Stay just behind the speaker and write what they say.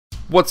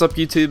What's up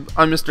YouTube?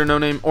 I'm Mr. No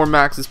Name, or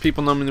Max as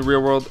people know me in the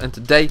real world, and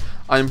today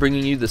I'm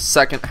bringing you the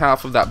second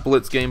half of that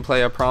Blitz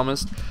gameplay I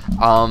promised.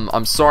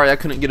 I'm sorry I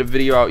couldn't get a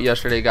video out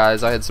yesterday,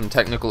 guys. I had some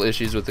technical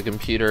issues with the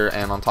computer,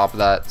 and on top of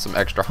that, some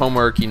extra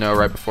homework, you know,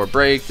 right before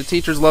break. The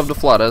teachers love to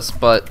flood us,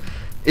 but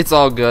it's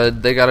all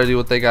good. They gotta do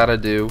what they gotta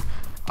do.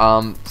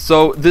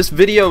 So this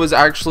video is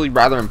actually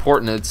rather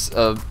important. It's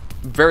a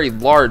very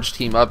large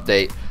team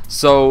update.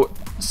 So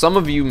some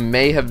of you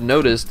may have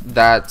noticed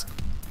that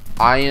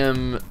I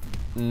am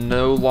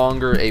no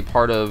longer a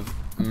part of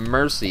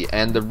Mercy,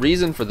 and the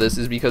reason for this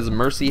is because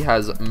Mercy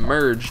has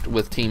merged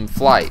with Team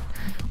Flight,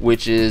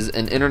 which is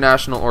an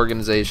international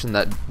organization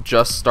that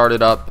just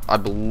started up, I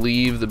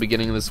believe, the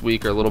beginning of this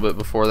week or a little bit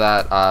before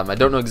that. I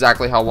don't know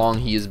exactly how long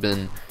he has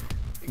been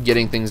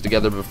getting things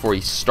together before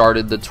he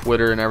started the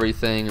Twitter and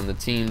everything and the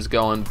teams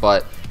going,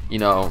 but you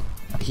know,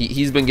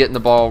 he's been getting the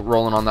ball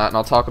rolling on that, and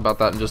I'll talk about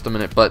that in just a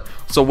minute. But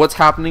so what's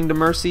happening to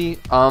Mercy?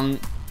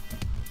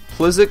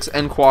 Plizzix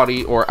and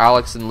Quaddy, or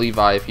Alex and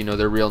Levi if you know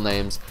their real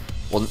names.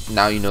 Well,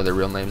 now you know their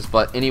real names,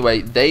 but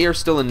anyway, they are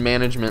still in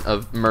management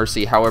of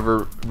Mercy.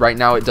 However, right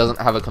now it doesn't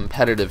have a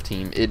competitive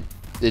team.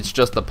 It's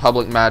just the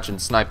public match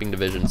and sniping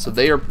division. So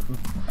they are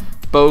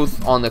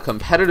both on the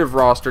competitive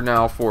roster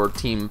now for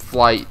Team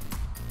Flight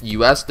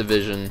US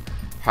division.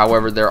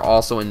 However, they're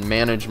also in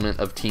management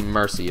of Team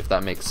Mercy, if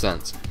that makes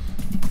sense.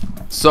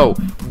 So,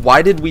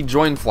 why did we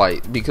join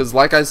Flight? Because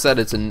like I said,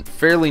 it's a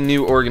fairly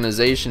new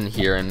organization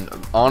here, and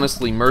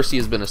honestly, Mercy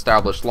has been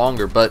established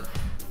longer, but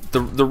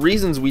the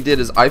reasons we did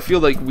is I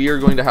feel like we are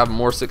going to have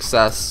more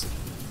success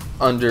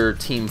under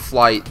Team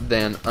Flight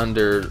than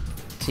under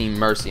Team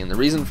Mercy. And the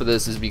reason for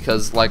this is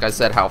because, like I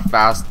said, how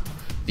fast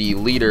the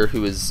leader,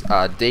 who is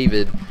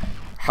David,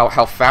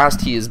 how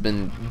fast he has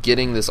been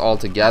getting this all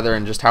together,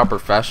 and just how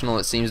professional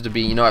it seems to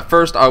be. You know, at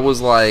first I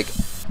was like,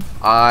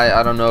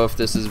 I don't know if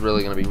this is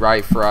really going to be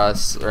right for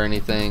us or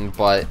anything,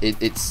 but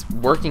it's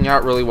working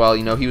out really well.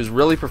 You know, he was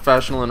really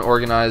professional and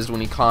organized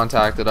when he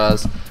contacted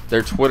us.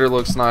 Their Twitter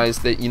looks nice.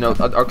 That, you know,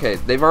 okay,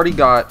 they've already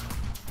got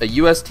a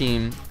US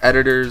team,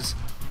 editors,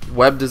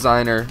 web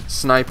designer,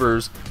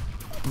 snipers,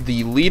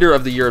 the leader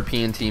of the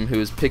European team who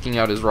is picking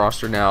out his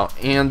roster now,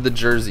 and the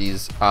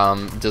jerseys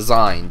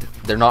designed.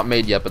 They're not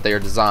made yet, but they are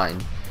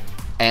designed.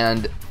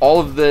 And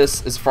all of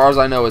this, as far as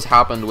I know, has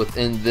happened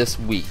within this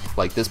week,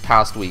 like this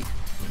past week,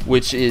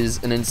 which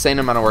is an insane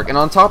amount of work. And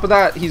on top of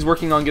that, he's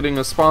working on getting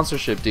us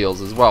sponsorship deals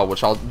as well,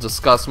 which I'll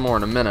discuss more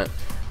in a minute.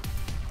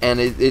 And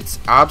it's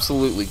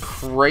absolutely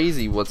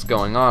crazy what's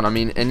going on. I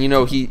mean, and you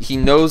know, he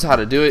knows how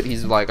to do it.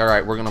 He's like, all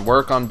right, we're gonna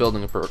work on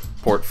building a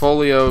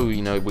portfolio.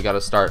 You know, we got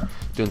to start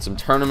doing some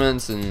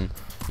tournaments and,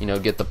 you know,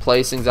 get the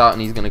placings out,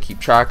 and he's gonna keep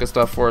track of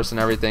stuff for us and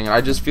everything. And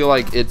I just feel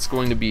like it's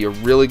going to be a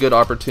really good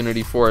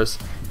opportunity for us,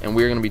 and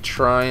we're gonna be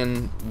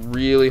trying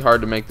really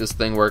hard to make this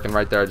thing work. And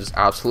right there, I just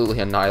absolutely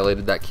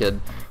annihilated that kid.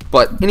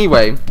 But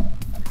anyway,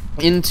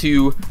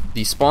 into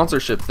the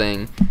sponsorship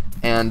thing,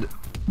 and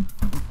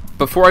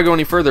before I go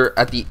any further,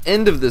 at the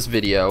end of this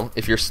video,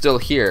 if you're still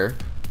here,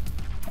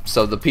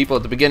 so the people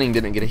at the beginning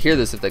didn't get to hear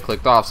this if they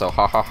clicked off, so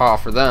ha ha ha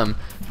for them,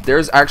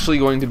 there's actually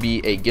going to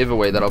be a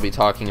giveaway that I'll be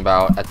talking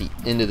about at the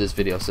end of this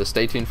video, so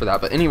stay tuned for that.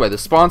 But anyway, the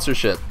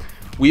sponsorship,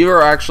 we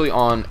are actually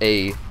on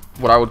a,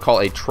 what I would call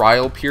a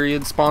trial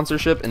period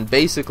sponsorship, and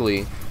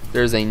basically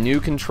there's a new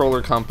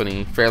controller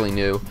company, fairly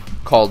new,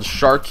 called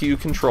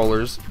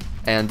SharQcontrollers,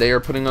 and they are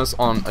putting us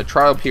on a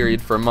trial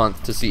period for a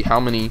month to see how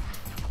many,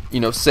 you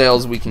know,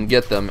 sales we can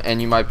get them.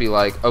 And you might be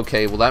like,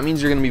 okay, well that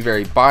means you're going to be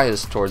very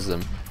biased towards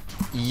them.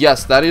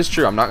 Yes, that is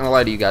true. I'm not going to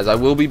lie to you guys. I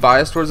will be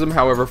biased towards them.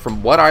 However,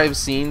 from what I have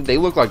seen, they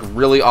look like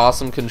really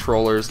awesome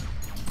controllers,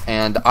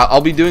 and I'll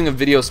be doing a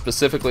video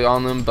specifically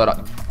on them,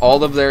 but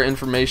all of their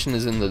information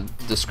is in the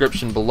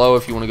description below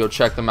if you want to go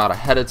check them out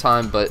ahead of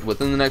time. But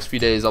within the next few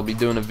days, I'll be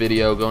doing a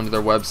video, going to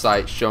their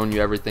website, showing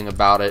you everything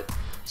about it.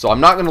 So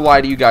I'm not going to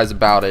lie to you guys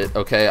about it,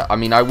 okay? I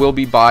mean, I will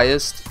be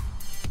biased.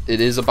 It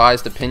is a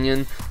biased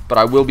opinion, but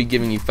I will be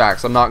giving you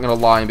facts. I'm not going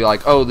to lie and be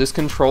like, oh, this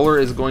controller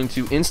is going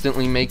to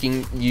instantly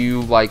making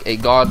you like a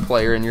god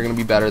player and you're going to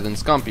be better than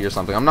Scumpy or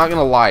something. I'm not going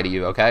to lie to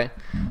you, okay?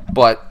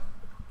 But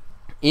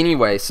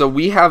anyway, so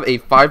we have a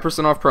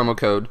 5% off promo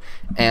code,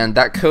 and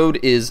that code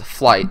is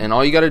FLIGHT. And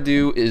all you got to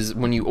do is,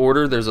 when you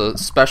order, there's a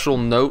special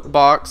note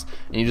box,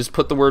 and you just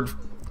put the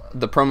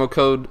promo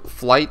code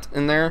FLIGHT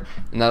in there,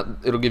 and that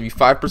it'll give you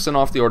 5%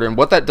 off the order. And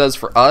what that does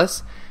for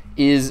us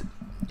is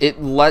it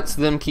lets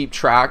them keep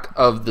track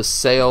of the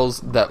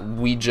sales that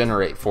we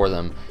generate for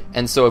them.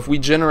 And so if we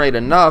generate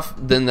enough,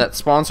 then that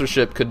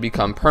sponsorship could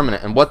become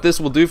permanent. And what this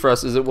will do for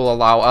us is it will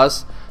allow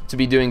us to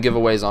be doing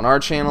giveaways on our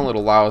channel.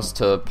 It'll allow us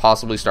to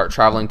possibly start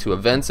traveling to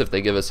events if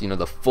they give us, you know,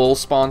 the full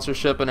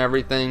sponsorship and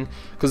everything,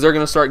 because they're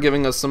going to start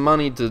giving us some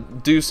money to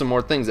do some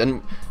more things.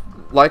 And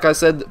like I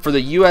said, for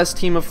the US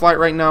team of Flight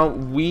right now,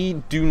 we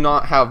do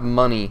not have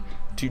money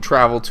to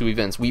travel to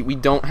events. We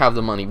don't have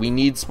the money. We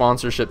need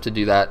sponsorship to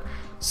do that.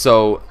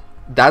 So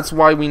that's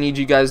why we need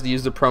you guys to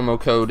use the promo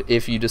code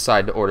if you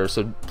decide to order.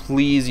 So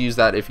please use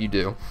that if you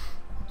do.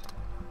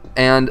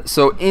 And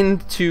so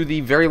into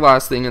the very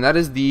last thing, and that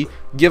is the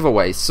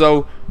giveaway.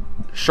 So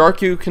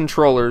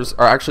SharQcontrollers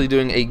are actually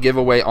doing a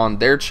giveaway on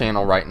their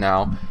channel right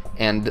now,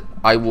 and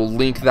I will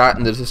link that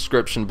in the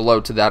description below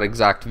to that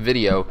exact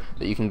video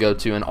that you can go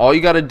to. And all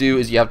you got to do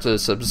is you have to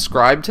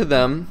subscribe to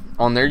them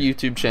on their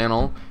YouTube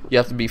channel, you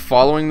have to be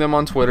following them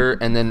on Twitter,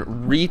 and then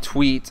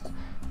retweet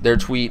their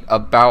tweet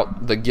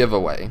about the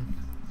giveaway,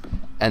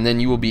 and then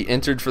you will be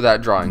entered for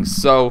that drawing.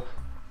 So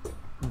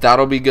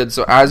that'll be good.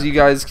 So as you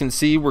guys can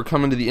see, we're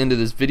coming to the end of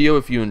this video.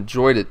 If you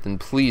enjoyed it, then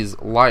please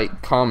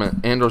like, comment,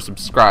 and or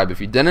subscribe.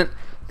 If you didn't,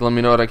 then let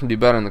me know what I can do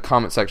better in the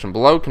comment section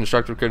below.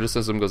 Constructive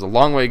criticism goes a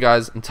long way,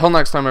 guys. Until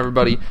next time,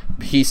 everybody,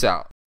 peace out.